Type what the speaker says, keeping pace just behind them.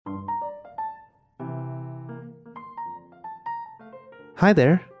Hi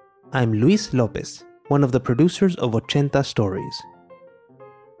there, I'm Luis Lopez, one of the producers of 80 Stories.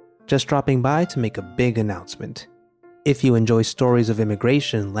 Just dropping by to make a big announcement. If you enjoy stories of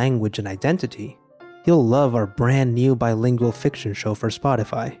immigration, language, and identity, you'll love our brand new bilingual fiction show for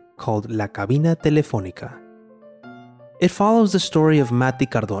Spotify called La Cabina Telefónica. It follows the story of Mati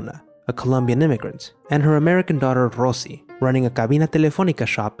Cardona, a Colombian immigrant, and her American daughter Rosy, running a Cabina Telefónica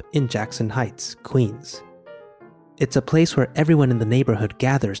shop in Jackson Heights, Queens. It's a place where everyone in the neighborhood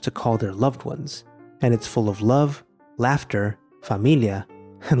gathers to call their loved ones, and it's full of love, laughter, familia,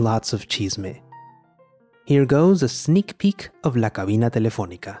 and lots of chisme. Here goes a sneak peek of La Cabina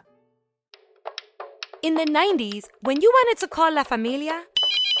Telefónica. In the 90s, when you wanted to call La Familia,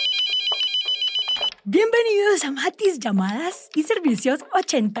 Bienvenidos a Mati's Llamadas y Servicios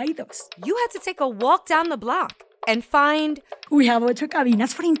 82. you had to take a walk down the block and find We have 8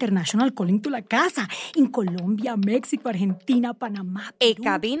 cabinas for international calling to la casa in Colombia, Mexico, Argentina, Panamá, a Peru.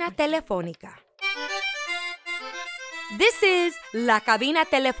 cabina telefónica. This is La Cabina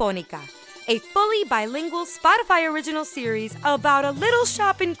Telefónica, a fully bilingual Spotify original series about a little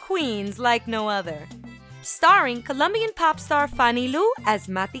shop in Queens like no other. Starring Colombian pop star Fanny Lu as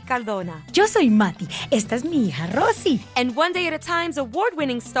Mati Cardona. Yo soy Mati. Esta es mi hija Rosy. And One Day at a Time's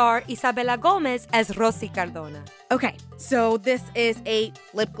award-winning star Isabela Gomez as Rosy Cardona. Okay, so this is a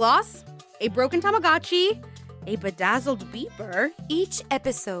lip gloss, a broken Tamagotchi, a bedazzled beeper. Each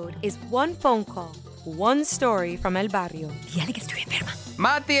episode is one phone call, one story from El Barrio. Dígale que estoy enferma.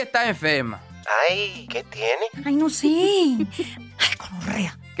 Mati está enferma. Ay, ¿qué tiene? Ay, no sé. Ay,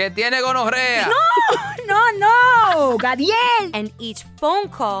 gonorrea. Que tiene gonorrea. No, Gadiel. And each phone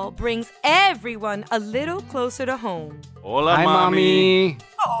call brings everyone a little closer to home. Hola, Hi, mami.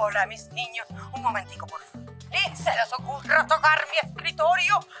 Hola, mis niños. Un momentico, por favor. ¿Se les ocurre tocar mi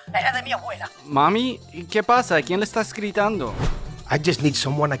escritorio? Era de mi abuela. Mami, ¿qué pasa? ¿Quién le estás gritando? I just need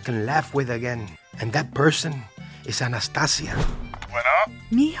someone I can laugh with again. And that person is Anastasia.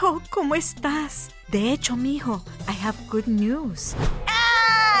 Mijo, ¿cómo estás? De hecho, mijo, I have good news.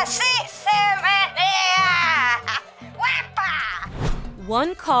 ¡Así se menea! ¡Huepa!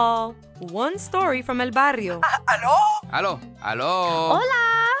 One call, one story from El Barrio. ¿Aló? Aló.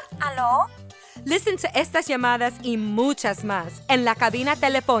 ¿Aló? Listen to estas llamadas y muchas más en La Cabina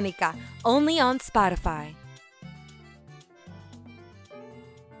Telefónica, only on Spotify.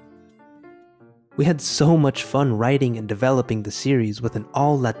 We had so much fun writing and developing the series with an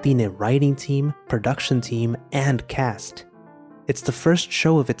all-Latina writing team, production team, and cast. It's the first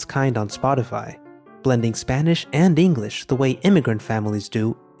show of its kind on Spotify, blending Spanish and English the way immigrant families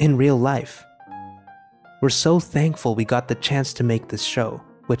do in real life. We're so thankful we got the chance to make this show,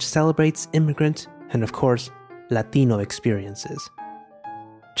 which celebrates immigrant and, of course, Latino experiences.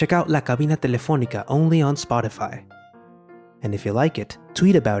 Check out La Cabina Telefónica only on Spotify. And if you like it,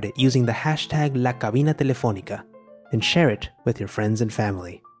 tweet about it using the hashtag La Cabina Telefónica and share it with your friends and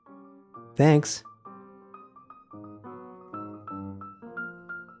family. Thanks!